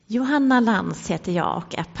Johanna Lantz heter jag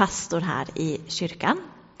och är pastor här i kyrkan.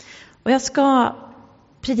 Och jag ska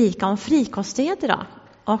predika om frikostighet idag.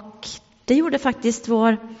 Och det gjorde faktiskt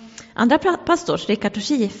vår andra pastor, Rickard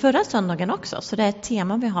Torsi, förra söndagen också. Så det är ett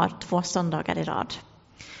tema vi har 2 söndagar i rad.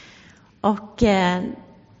 Och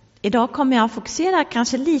idag kommer jag att fokusera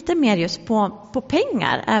kanske lite mer just på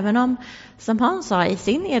pengar. Även om, som han sa i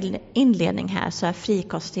sin inledning här, så är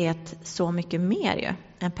frikostighet så mycket mer ju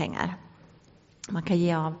än pengar. Man kan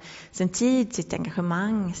ge av sin tid, sitt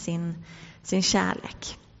engagemang, sin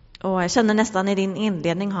kärlek. Och jag känner nästan i din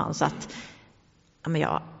inledning, Hans, att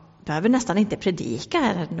jag behöver nästan inte predika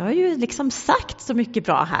här. Du har ju liksom sagt så mycket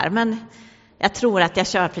bra här, men jag tror att jag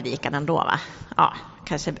kör predikan ändå, va? Ja,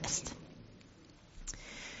 kanske bäst.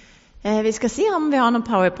 Vi ska se om vi har någon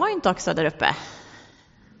PowerPoint också där uppe.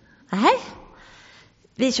 Nej,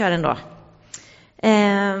 vi kör ändå.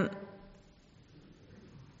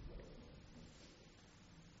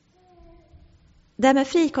 Det här med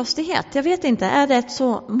frikostighet, jag vet inte, är det ett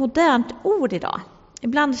så modernt ord idag?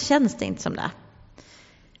 Ibland känns det inte som det.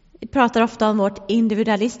 Vi pratar ofta om vårt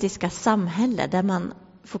individualistiska samhälle där man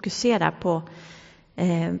fokuserar på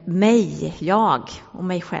mig, jag och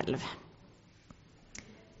mig själv.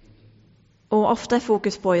 Och ofta är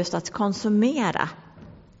fokus på just att konsumera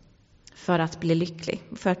för att bli lycklig,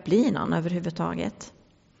 för att bli någon överhuvudtaget.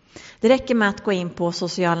 Det räcker med att gå in på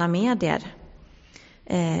sociala medier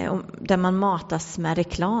där man matas med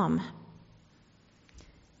reklam.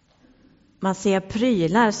 Man ser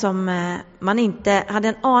prylar som man inte hade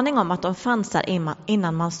en aning om att de fanns där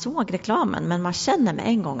innan man såg reklamen. Men man känner med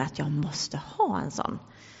en gång att jag måste ha en sån.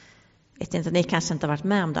 Vet inte, ni kanske inte har varit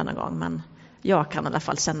med om det någon gång, men jag kan i alla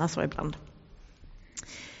fall känna så ibland.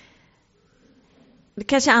 Det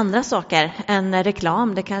kanske är andra saker än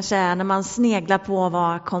reklam. Det kanske är när man sneglar på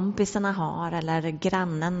vad kompisarna har eller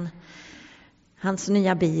grannen, hans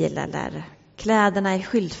nya bil eller kläderna i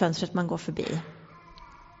skyltfönstret man går förbi.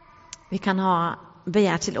 Vi kan ha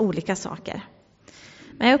begär till olika saker.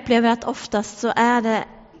 Men jag upplever att oftast så är det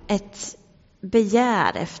ett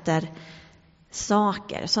begär efter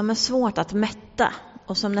saker som är svårt att mätta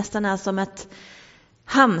och som nästan är som ett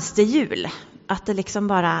hamsterhjul. Att det liksom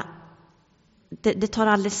bara, det tar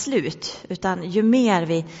aldrig slut, utan ju mer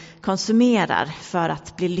vi konsumerar för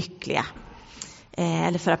att bli lyckliga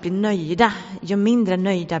eller för att bli nöjda, ju mindre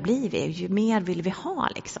nöjda blir vi, ju mer vill vi ha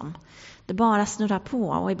liksom. Det bara snurrar på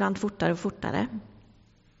och ibland fortare och fortare.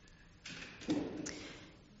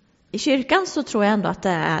 I kyrkan så tror jag ändå att det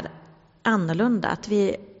är annorlunda, att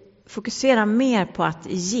vi fokuserar mer på att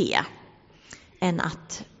ge än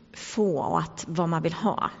att få och att vad man vill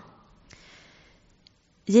ha.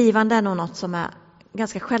 Givande är nog något som är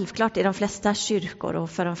ganska självklart i de flesta kyrkor och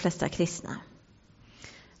för de flesta kristna.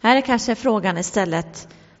 Här är kanske frågan istället,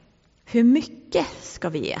 hur mycket ska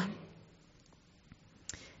vi ge?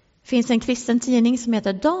 Det finns en kristen tidning som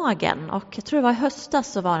heter Dagen, och jag tror det var i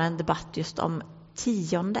höstas så var det en debatt just om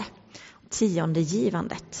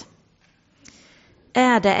tiondegivandet.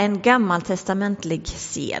 Är det en gammaltestamentlig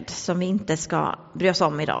sed som vi inte ska bry oss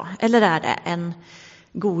om idag? Eller är det en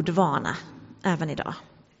god vana även idag?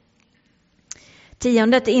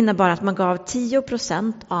 Tiondet innebar att man gav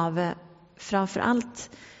 10% av framförallt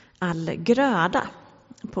all gröda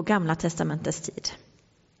på Gamla testamentets tid.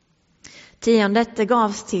 Tiondet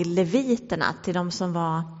gavs till leviterna, till de som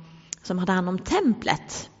hade hand om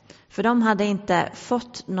templet. För de hade inte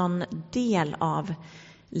fått någon del av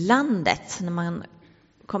landet. När man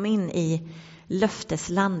kom in i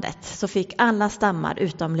löfteslandet så fick alla stammar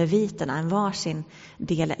utom leviterna en varsin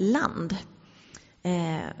del land.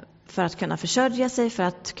 För att kunna försörja sig, för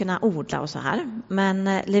att kunna odla och så här.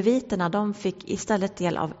 Men leviterna, de fick istället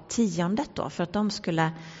del av tiondet då, för att de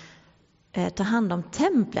skulle ta hand om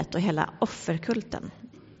templet och hela offerkulten.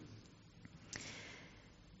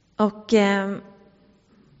 Och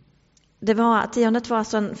tiondet var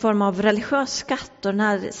alltså en form av religiös skatt, och den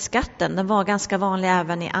här skatten den var ganska vanlig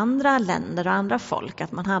även i andra länder och andra folk,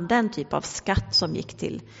 att man hade en typ av skatt som gick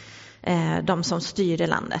till de som styrde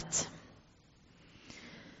landet.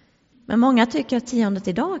 Men många tycker att tiondet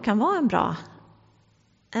idag kan vara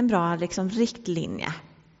en bra liksom riktlinje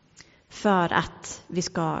för att vi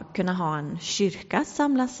ska kunna ha en kyrka att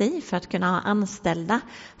samlas i, för att kunna ha anställda,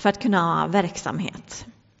 för att kunna ha verksamhet.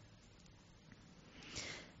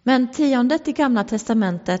 Men tiondet i Gamla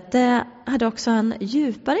testamentet, det hade också en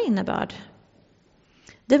djupare innebörd.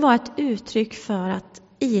 Det var ett uttryck för att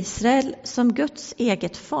Israel som Guds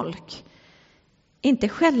eget folk inte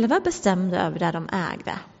själva bestämde över det de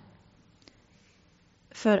ägde.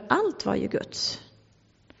 För allt var ju Guds.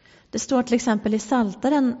 Det står till exempel i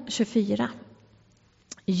Psaltaren 24.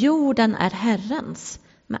 Jorden är Herrens,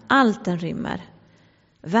 med allt den rymmer,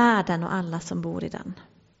 världen och alla som bor i den.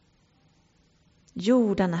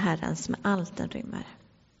 Jorden är Herrens med allt den rymmer.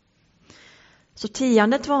 Så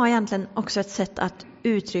tiondet var egentligen också ett sätt att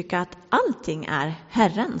uttrycka att allting är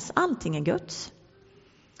Herrens, allting är Guds.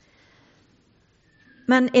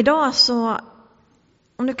 Men idag så,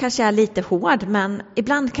 och nu kanske jag är lite hård, men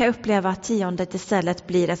ibland kan jag uppleva att tiondet istället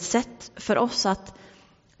blir ett sätt för oss att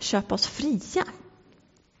köpa oss fria.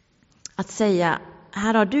 Att säga,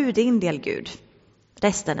 här har du din del Gud,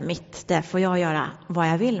 resten är mitt, det får jag göra vad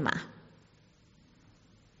jag vill med.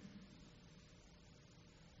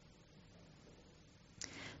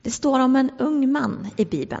 Det står om en ung man i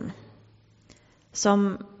Bibeln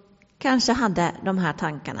som kanske hade de här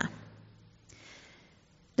tankarna.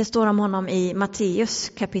 Det står om honom i Matteus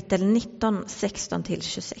kapitel 19,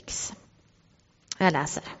 16-26. Jag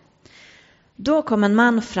läser. Då kom en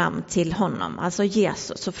man fram till honom, alltså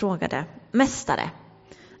Jesus, och frågade, Mästare,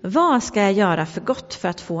 vad ska jag göra för gott för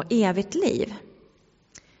att få evigt liv?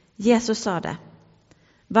 Jesus sade,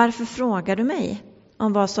 varför frågar du mig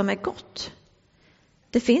om vad som är gott?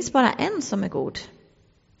 Det finns bara en som är god.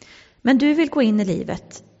 Men du vill gå in i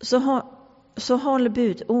livet, så håll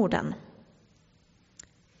budorden.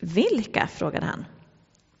 Vilka? Frågade han.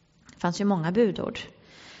 Det fanns ju många budord.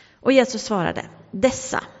 Och Jesus svarade,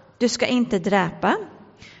 dessa. Du ska inte dräpa,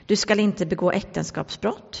 du ska inte begå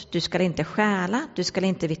äktenskapsbrott, du ska inte stjäla, du ska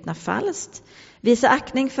inte vittna falskt, visa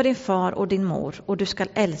aktning för din far och din mor och du ska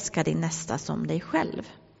älska din nästa som dig själv.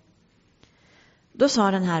 Då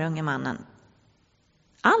sa den här unge mannen,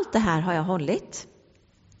 allt det här har jag hållit.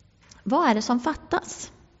 Vad är det som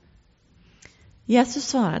fattas? Jesus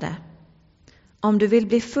svarade, om du vill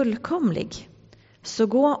bli fullkomlig, så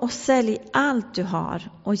gå och sälj allt du har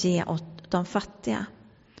och ge åt de fattiga,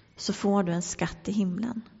 så får du en skatt i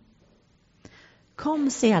himlen. Kom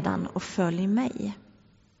sedan och följ mig.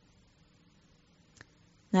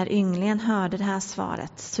 När ynglingen hörde det här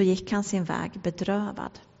svaret så gick han sin väg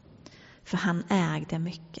bedrövad, för han ägde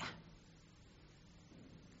mycket.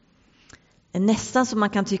 Det är nästan som man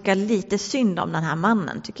kan tycka lite synd om den här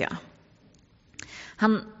mannen, tycker jag.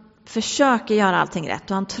 Han försöker göra allting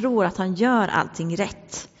rätt och han tror att han gör allting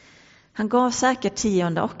rätt. Han gav säkert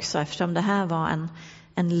tionde också, eftersom det här var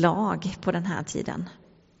en lag på den här tiden.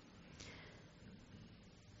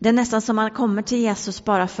 Det är nästan som man kommer till Jesus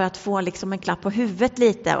bara för att få liksom en klapp på huvudet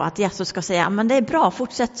lite och att Jesus ska säga, men det är bra,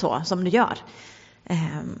 fortsätt så som du gör.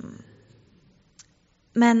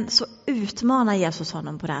 Men så utmanar Jesus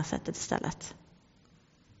honom på det här sättet istället.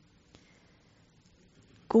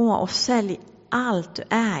 Gå och sälj allt du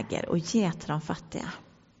äger och ge till de fattiga.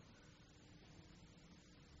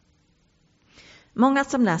 Många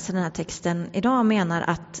som läser den här texten idag menar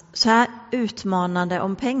att så här utmanande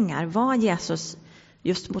om pengar var Jesus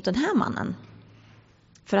just mot den här mannen.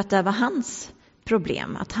 För att det var hans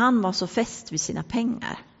problem, att han var så fäst vid sina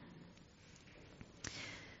pengar.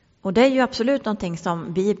 Och det är ju absolut någonting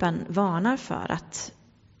som Bibeln varnar för, att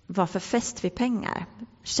vara för fäst vid pengar,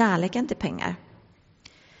 kärleken till pengar.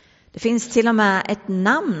 Det finns till och med ett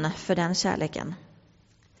namn för den kärleken.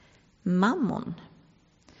 Mammon.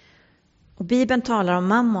 Och Bibeln talar om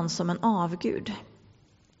mammon som en avgud.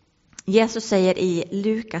 Jesus säger i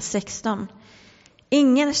Lukas 16,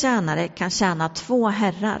 ingen tjänare kan tjäna två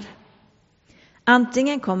herrar.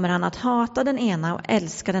 Antingen kommer han att hata den ena och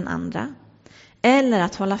älska den andra, eller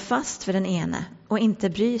att hålla fast vid den ene och inte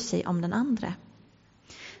bry sig om den andra.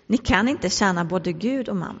 Ni kan inte tjäna både Gud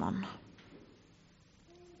och mammon.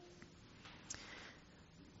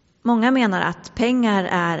 Många menar att pengar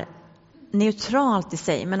är neutralt i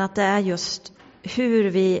sig, men att det är just hur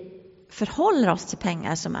vi förhåller oss till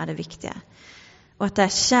pengar som är det viktiga. Och att det är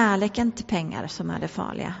kärleken till pengar som är det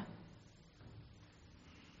farliga.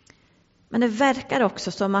 Men det verkar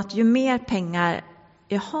också som att ju mer pengar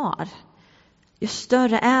jag har, ju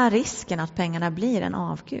större är risken att pengarna blir en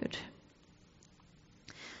avgud.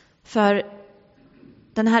 För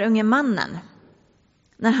den här unge mannen,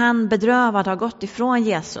 när han bedrövad har gått ifrån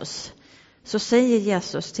Jesus, så säger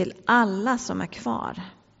Jesus till alla som är kvar: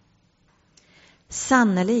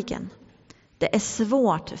 sannoliken, det är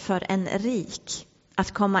svårt för en rik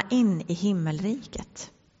att komma in i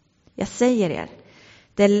himmelriket. Jag säger er,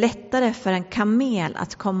 det är lättare för en kamel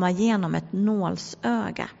att komma igenom ett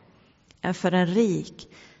nålsöga än för en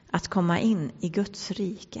rik att komma in i Guds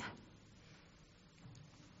rike.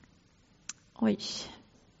 Oj.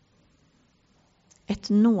 Ett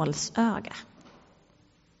nålsöga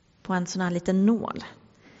på en sån här liten nål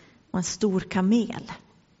och en stor kamel.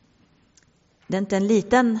 Det är inte en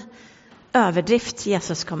liten överdrift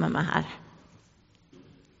Jesus kommer med här.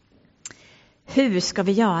 Hur ska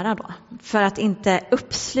vi göra då för att inte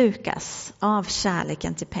uppslukas av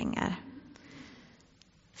kärleken till pengar?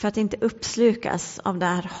 För att inte uppslukas av det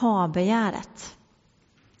här habegäret.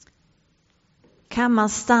 Kan man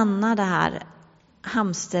stanna det här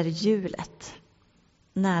hamsterhjulet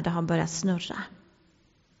när det har börjat snurra?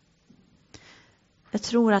 Jag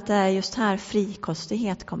tror att det är just här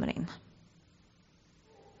frikostighet kommer in.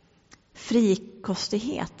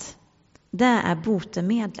 Frikostighet, det är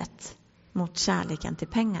botemedlet mot kärleken till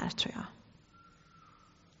pengar, tror jag.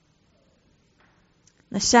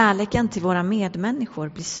 När kärleken till våra medmänniskor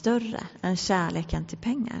blir större än kärleken till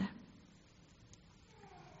pengar.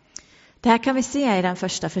 Det här kan vi se i den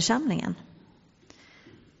första församlingen.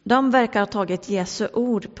 De verkar ha tagit Jesu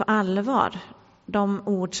ord på allvar. De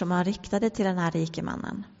ord som han riktade till den här rike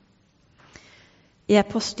mannen. I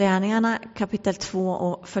Apostlagärningarna kapitel 2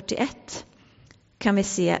 och 41 kan vi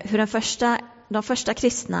se hur de första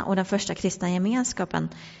kristna och den första kristna gemenskapen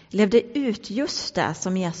levde ut just det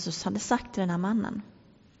som Jesus hade sagt till den här mannen.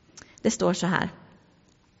 Det står så här.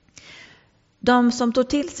 De som tog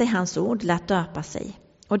till sig hans ord lät döpa sig.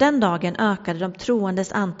 Och den dagen ökade de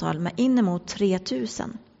troendes antal med inemot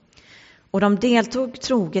 3000. Och de deltog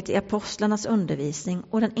troget i apostlarnas undervisning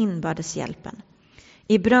och den inbördes hjälpen.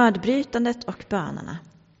 I brödbrytandet och bönerna.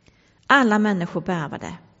 Alla människor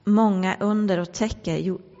bävade. Många under och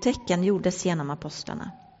tecken gjordes genom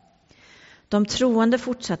apostlarna. De troende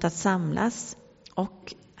fortsatte att samlas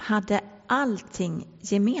och hade allting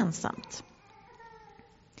gemensamt.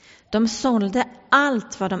 De sålde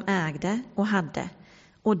allt vad de ägde och hade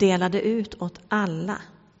och delade ut åt alla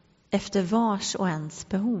efter vars och ens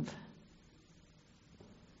behov.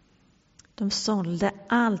 De sålde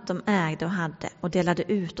allt de ägde och hade och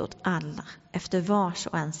delade ut åt alla efter vars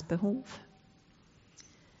och ens behov.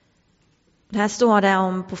 Det här står det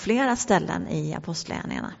om på flera ställen i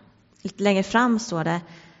Apostlagärningarna. Lite längre fram står det: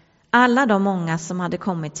 alla de många som hade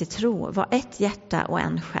kommit till tro var ett hjärta och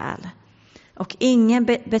en själ. Och ingen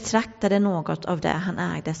betraktade något av det han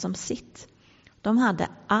ägde som sitt. De hade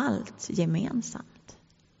allt gemensamt.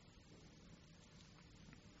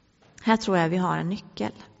 Här tror jag vi har en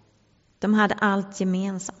nyckel. De hade allt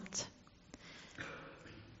gemensamt.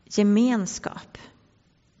 Gemenskap.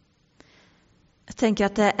 Jag tänker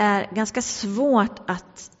att det är ganska svårt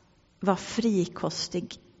att vara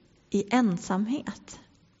frikostig i ensamhet.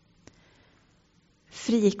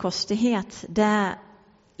 Frikostighet, det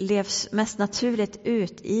levs mest naturligt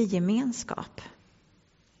ut i gemenskap.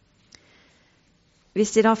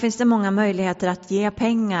 Visst, idag finns det många möjligheter att ge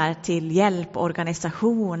pengar till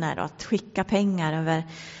hjälporganisationer och att skicka pengar över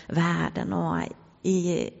världen och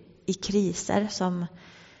i kriser som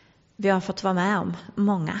vi har fått vara med om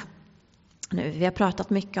många. Nu, vi har pratat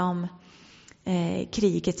mycket om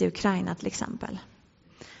kriget i Ukraina till exempel.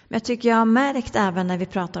 Men jag tycker jag har märkt även när vi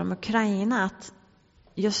pratar om Ukraina att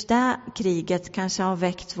just det kriget kanske har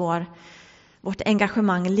väckt vårt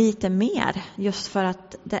engagemang lite mer. Just för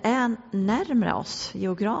att det är närmare oss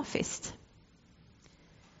geografiskt.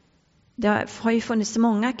 Det har ju funnits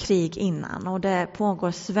många krig innan och det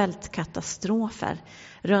pågår svältkatastrofer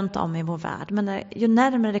runt om i vår värld. Men ju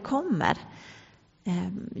närmare det kommer,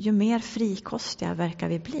 ju mer frikostiga verkar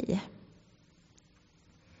vi bli.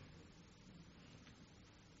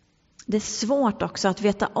 Det är svårt också att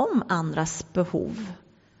veta om andras behov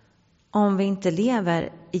om vi inte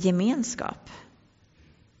lever i gemenskap.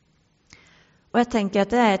 Och jag tänker att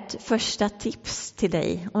det är ett första tips till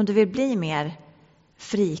dig om du vill bli mer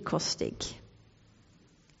frikostig.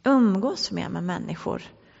 Umgås mer med människor.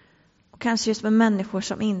 Och kanske just med människor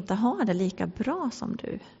som inte har det lika bra som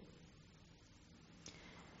du.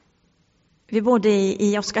 Vi bodde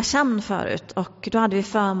i Oskarshamn förut och då hade vi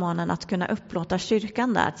förmånen att kunna upplåta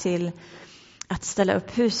kyrkan där till att ställa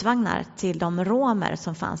upp husvagnar till de romer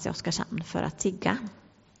som fanns i Oskarshamn för att tigga.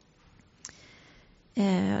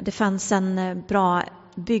 Det fanns en bra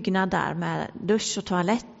byggnad där med dusch och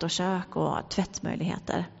toalett och kök och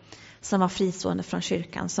tvättmöjligheter som var fristående från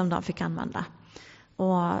kyrkan som de fick använda.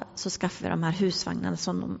 Och så skaffade vi de här husvagnarna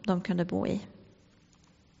som de kunde bo i.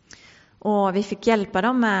 Och vi fick hjälpa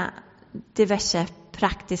dem med diverse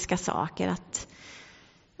praktiska saker, att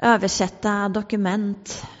översätta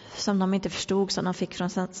dokument som de inte förstod som de fick från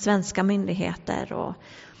svenska myndigheter, och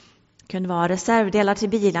det kunde vara reservdelar till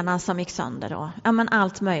bilarna som gick sönder och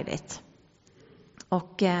allt möjligt.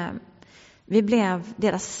 Och vi blev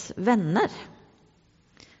deras vänner.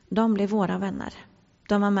 De blev våra vänner.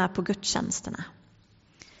 De var med på gudstjänsterna.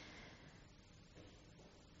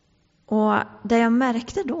 Och det jag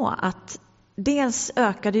märkte då att dels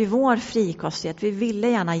ökade ju vår frikostighet. Vi ville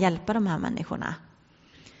gärna hjälpa de här människorna.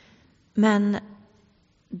 Men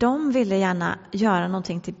de ville gärna göra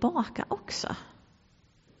någonting tillbaka också.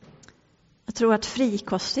 Jag tror att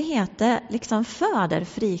frikostighet, det liksom föder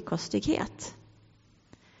frikostighet.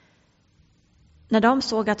 När de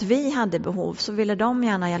såg att vi hade behov så ville de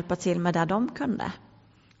gärna hjälpa till med det de kunde.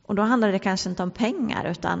 Och då handlade det kanske inte om pengar,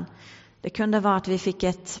 utan det kunde vara att vi fick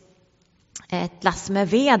ett lass med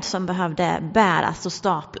ved som behövde bäras och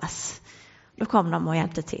staplas. Då kom de och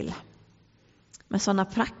hjälpte till med sådana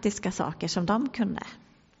praktiska saker som de kunde.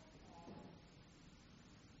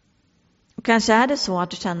 Och kanske är det så att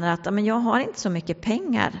du känner att men jag har inte så mycket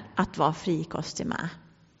pengar att vara frikostig med.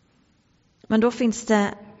 Men då finns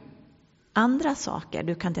det andra saker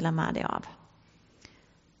du kan dela med dig av.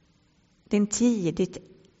 Din tid, ditt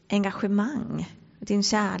engagemang, din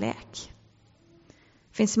kärlek.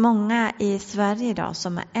 Det finns många i Sverige idag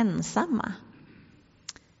som är ensamma.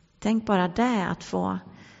 Tänk bara det, att få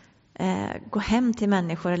gå hem till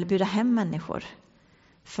människor eller bjuda hem människor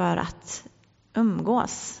för att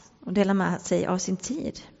umgås och dela med sig av sin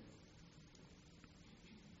tid.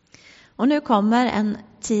 Och nu kommer en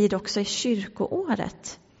tid också i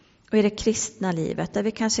kyrkoåret och i det kristna livet där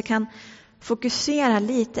vi kanske kan fokusera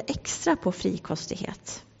lite extra på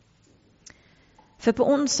frikostighet. För på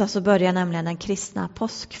onsdag så börjar nämligen den kristna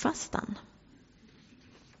påskfastan.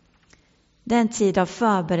 Det är en tid av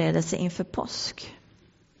förberedelse inför påsk.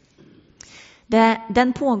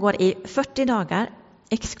 Den pågår i 40 dagar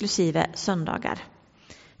exklusive söndagar.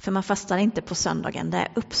 För man fastar inte på söndagen, det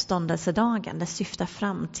är uppståndelsedagen. Det syftar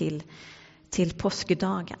fram till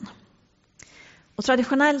påskdagen. Och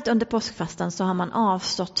traditionellt under påskfastan så har man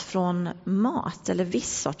avstått från mat eller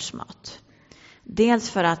viss sorts mat. Dels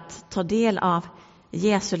för att ta del av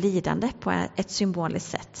Jesu lidande på ett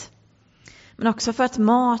symboliskt sätt. Men också för att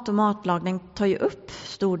mat och matlagning tar ju upp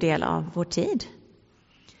stor del av vår tid.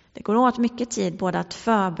 Det går åt mycket tid både att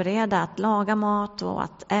förbereda, att laga mat och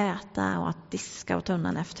att äta och att diska och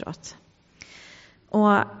tunnan efteråt.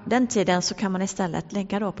 Och den tiden så kan man istället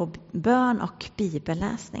lägga då på bön och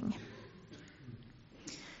bibelläsning.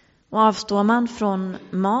 Och avstår man från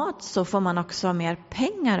mat så får man också mer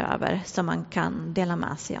pengar över som man kan dela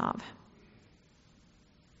med sig av.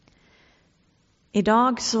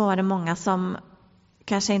 Idag så är det många som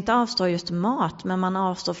kanske inte avstår just mat, men man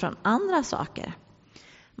avstår från andra saker.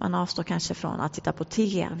 Man avstår kanske från att titta på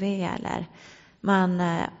tv eller man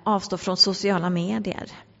avstår från sociala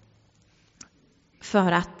medier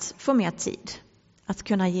för att få mer tid att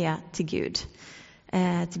kunna ge till Gud,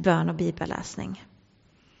 till bön och bibelläsning.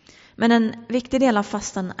 Men en viktig del av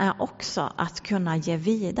fastan är också att kunna ge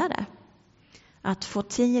vidare. Att få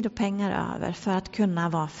tid och pengar över för att kunna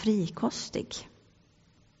vara frikostig.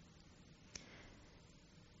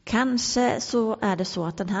 Kanske så är det så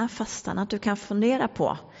att den här fastan, att du kan fundera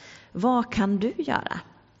på vad kan du göra?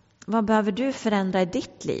 Vad behöver du förändra i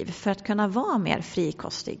ditt liv för att kunna vara mer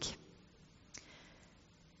frikostig?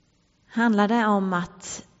 Handlar det om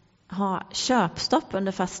att ha köpstopp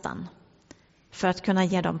under fastan för att kunna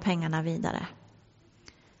ge de pengarna vidare?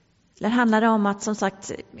 Eller handlar det om att som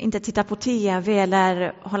sagt inte titta på tv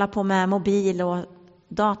eller hålla på med mobil och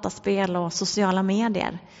dataspel och sociala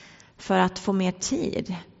medier för att få mer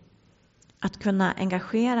tid att kunna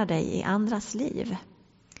engagera dig i andras liv?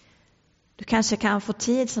 Du kanske kan få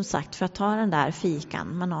tid som sagt för att ta den där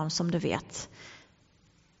fikan med någon som du vet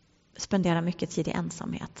spenderar mycket tid i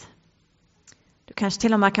ensamhet. Du kanske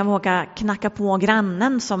till och med kan våga knacka på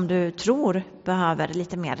grannen som du tror behöver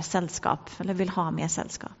lite mer sällskap eller vill ha mer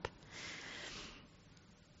sällskap.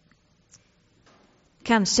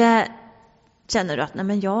 Kanske känner du att nej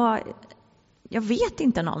men jag vet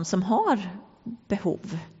inte någon som har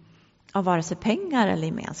behov av vare sig pengar eller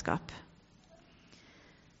gemenskap.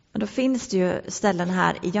 Men då finns det ju ställen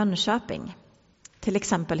här i Jönköping, till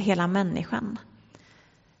exempel Hela människan,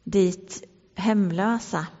 dit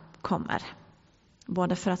hemlösa kommer.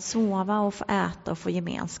 Både för att sova och få äta och få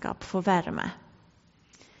gemenskap, få värme.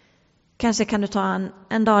 Kanske kan du ta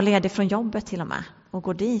en dag ledig från jobbet till och med och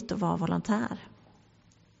gå dit och vara volontär.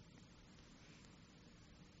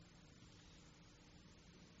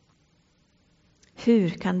 Hur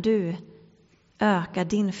kan du öka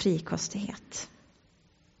din frikostighet?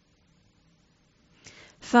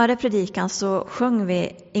 Före predikan så sjöng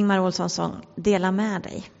vi Ingmar Olssons sång Dela med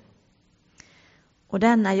dig. Och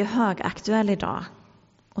den är ju högaktuell idag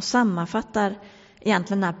och sammanfattar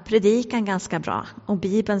egentligen den här predikan ganska bra och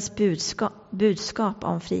Bibelns budskap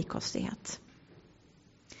om frikostighet.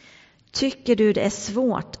 Tycker du det är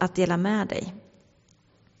svårt att dela med dig?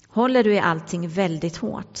 Håller du i allting väldigt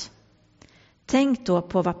hårt? Tänk då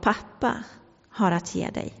på vad pappa har att ge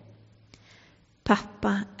dig.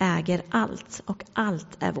 Pappa äger allt och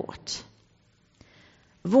allt är vårt.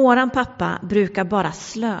 Våran pappa brukar bara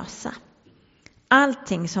slösa.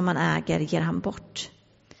 Allting som man äger ger han bort.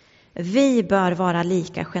 Vi bör vara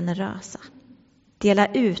lika generösa. Dela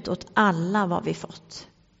ut åt alla vad vi fått.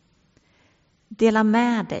 Dela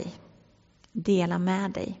med dig. Dela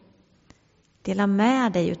med dig. Dela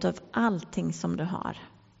med dig utav allting som du har.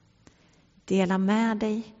 Dela med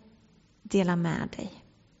dig. Dela med dig.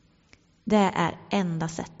 Det är enda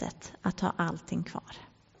sättet att ha allting kvar.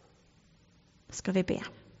 Ska vi be?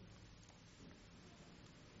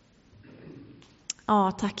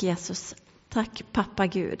 Ja, tack Jesus. Tack pappa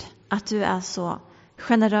Gud att du är så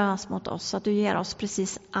generös mot oss. Att du ger oss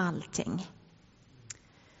precis allting.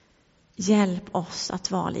 Hjälp oss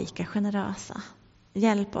att vara lika generösa.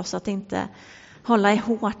 Hjälp oss att inte hålla i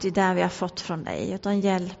hårt i det vi har fått från dig. Utan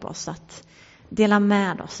hjälp oss att dela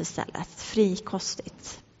med oss istället.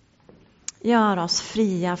 Frikostigt. Gör oss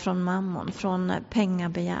fria från mammon, från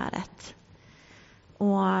pengabegäret.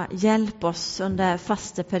 Och hjälp oss under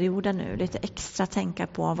fasteperioden nu lite extra tänka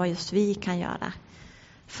på vad just vi kan göra.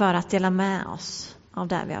 För att dela med oss av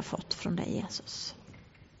det vi har fått från dig Jesus.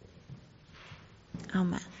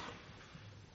 Amen.